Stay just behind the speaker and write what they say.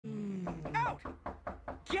out!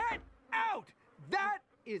 Get out! That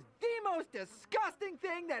is the most disgusting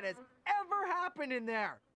thing that has ever happened in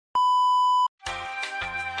there!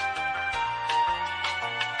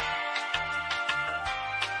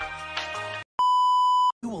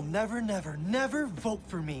 You will never, never, never vote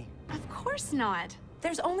for me. Of course not.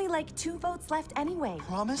 There's only like 2 votes left anyway.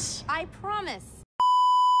 Promise? I promise.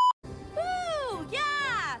 Woo!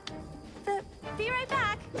 Yeah! Be right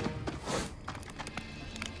back.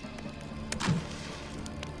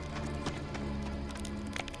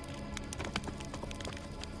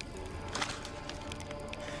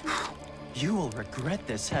 You will regret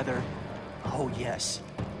this, Heather. Oh, yes.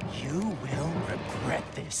 You will regret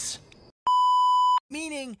this.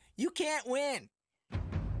 Meaning, you can't win.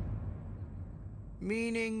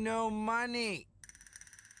 Meaning no money.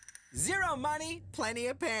 0 money, plenty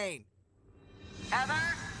of pain.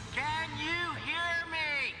 Heather, can you hear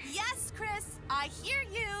me? Yes, Chris, I hear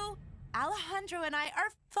you. Alejandro and I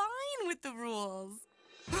are fine with the rules.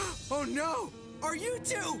 Oh no! Are you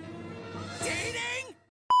two dating?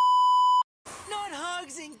 Not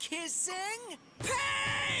hugs and kissing?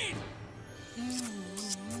 Pain!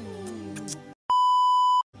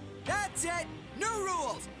 That's it! No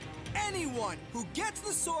rules! Anyone who gets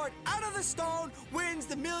the sword out of the stone wins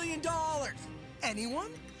the $1 million!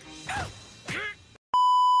 Anyone?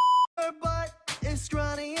 Her butt is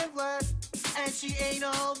scrawny and flat, and she ain't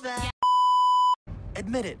all that.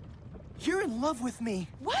 Admit it. You're in love with me.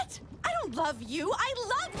 What? I don't love you. I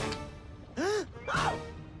love...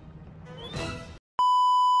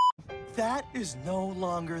 That is no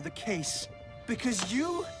longer the case. Because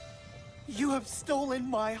you have stolen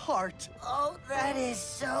my heart. Oh, that is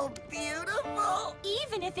so beautiful.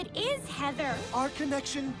 Even if it is Heather. Our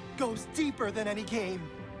connection goes deeper than any game.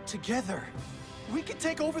 Together, we can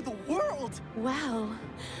take over the world. Well,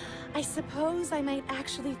 I suppose I might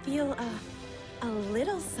actually feel a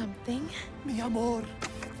little something. Mi amor.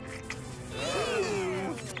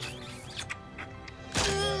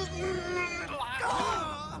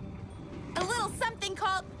 A little something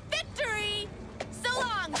called victory! So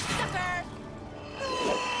long, sucker!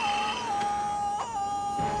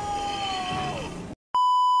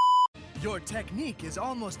 Your technique is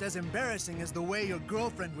almost as embarrassing as the way your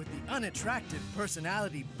girlfriend with the unattractive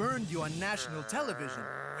personality burned you on national television.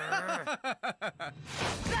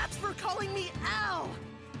 That's for calling me Al!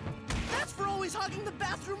 That's for always hogging the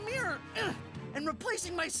bathroom mirror! And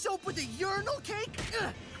replacing my soap with a urinal cake!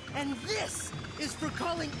 And this is for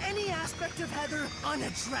calling any aspect of Heather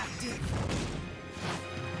unattractive.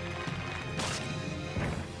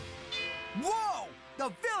 Whoa!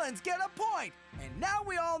 The villains get a point! And now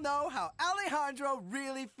we all know how Alejandro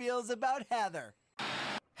really feels about Heather.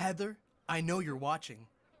 Heather, I know you're watching.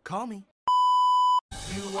 Call me.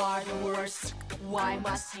 You are the worst. Why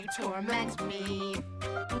must you torment me?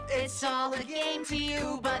 It's all a game to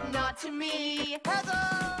you, but not to me.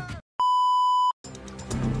 Heather!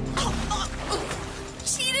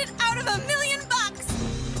 Cheated out of $1 million!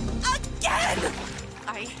 Again!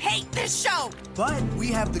 I hate this show! But we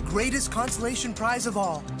have the greatest consolation prize of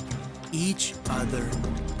all. Each other.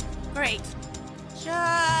 Great.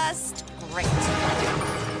 Just great.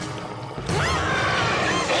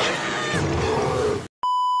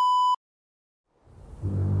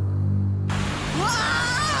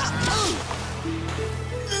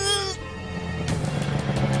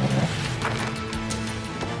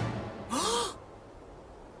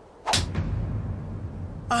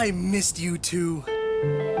 I missed you too.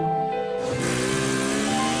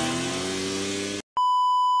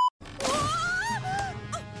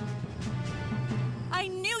 I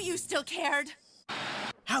knew you still cared.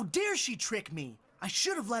 How dare she trick me? I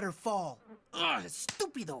should have let her fall. Ugh,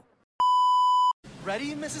 stupido.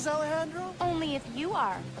 Ready, Mrs. Alejandro? Only if you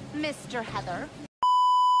are, Mr. Heather.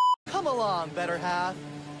 Come along, better half.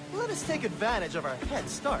 Let us take advantage of our head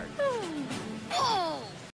start.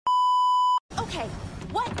 Okay,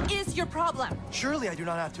 what is your problem? Surely I do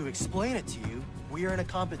not have to explain it to you. We are in a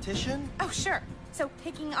competition? Oh, sure. So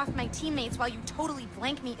picking off my teammates while you totally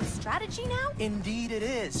blank me is strategy now? Indeed it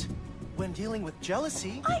is. When dealing with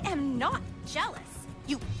jealousy... I am not jealous.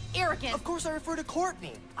 You arrogant... Of course I refer to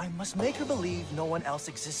Courtney. I must make her believe no one else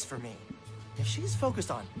exists for me. If she's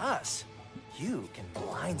focused on us, you can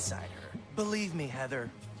blindside her. Believe me,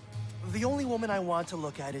 Heather. The only woman I want to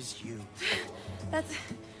look at is you. That's...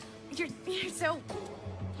 You're so...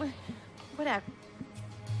 Whatever.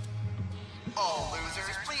 All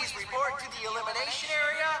losers, please report to the elimination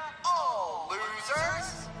area. All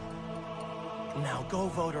losers! Now go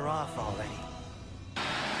vote her off already.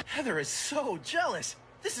 Heather is so jealous.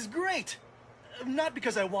 This is great. Not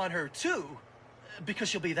because I want her too. because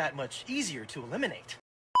she'll be that much easier to eliminate.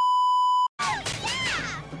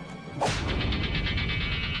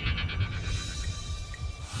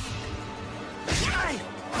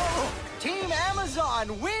 Oh, Team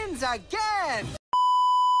Amazon wins again!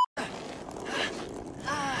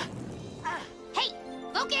 Hey,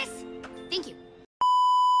 focus! Thank you.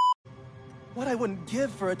 What I wouldn't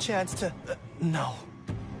give for a chance to... no.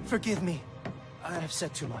 Forgive me. I've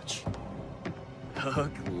said too much.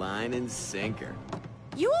 Hook, line, and sinker.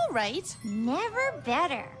 You all right? Never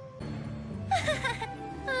better.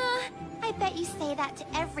 I bet you say that to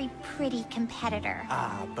every pretty competitor.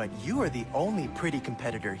 Ah, but you are the only pretty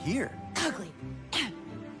competitor here. Ugly.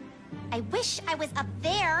 I wish I was up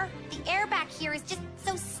there. The air back here is just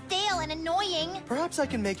so stale and annoying. Perhaps I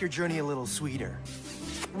can make your journey a little sweeter.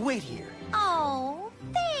 Wait here. Oh,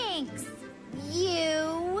 thanks.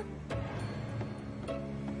 You.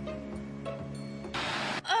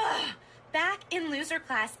 Back in loser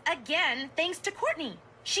class again, thanks to Courtney.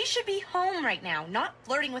 She should be home right now, not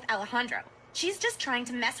flirting with Alejandro. She's just trying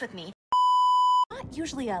to mess with me. Not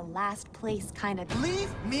usually a last place kind of...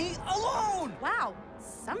 Leave me alone! Wow,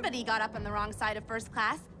 somebody got up on the wrong side of first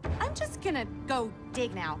class. I'm just gonna go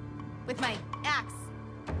dig now. With my axe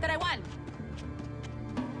that I won.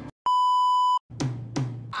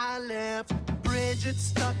 I left Bridget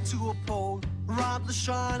stuck to a pole, robbed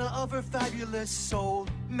Lashana of her fabulous soul,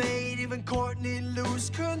 made even Courtney lose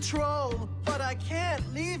control. But I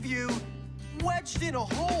can't leave you wedged in a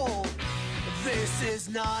hole. This is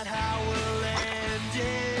not how we'll end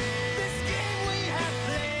it. This game we have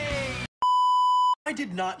played. I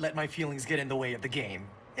did not let my feelings get in the way of the game.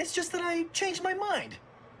 It's just that I changed my mind.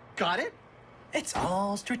 Got it? It's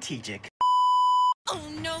all strategic. Oh,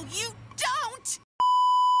 no, you don't!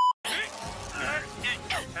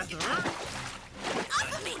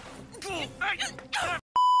 Off of me!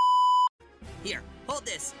 Here, hold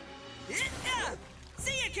this.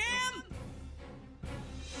 See ya, Cam!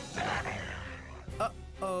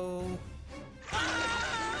 Uh-oh.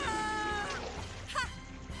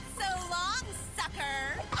 So long, sucker!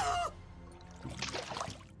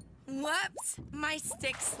 Whoops, my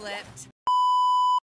stick slipped.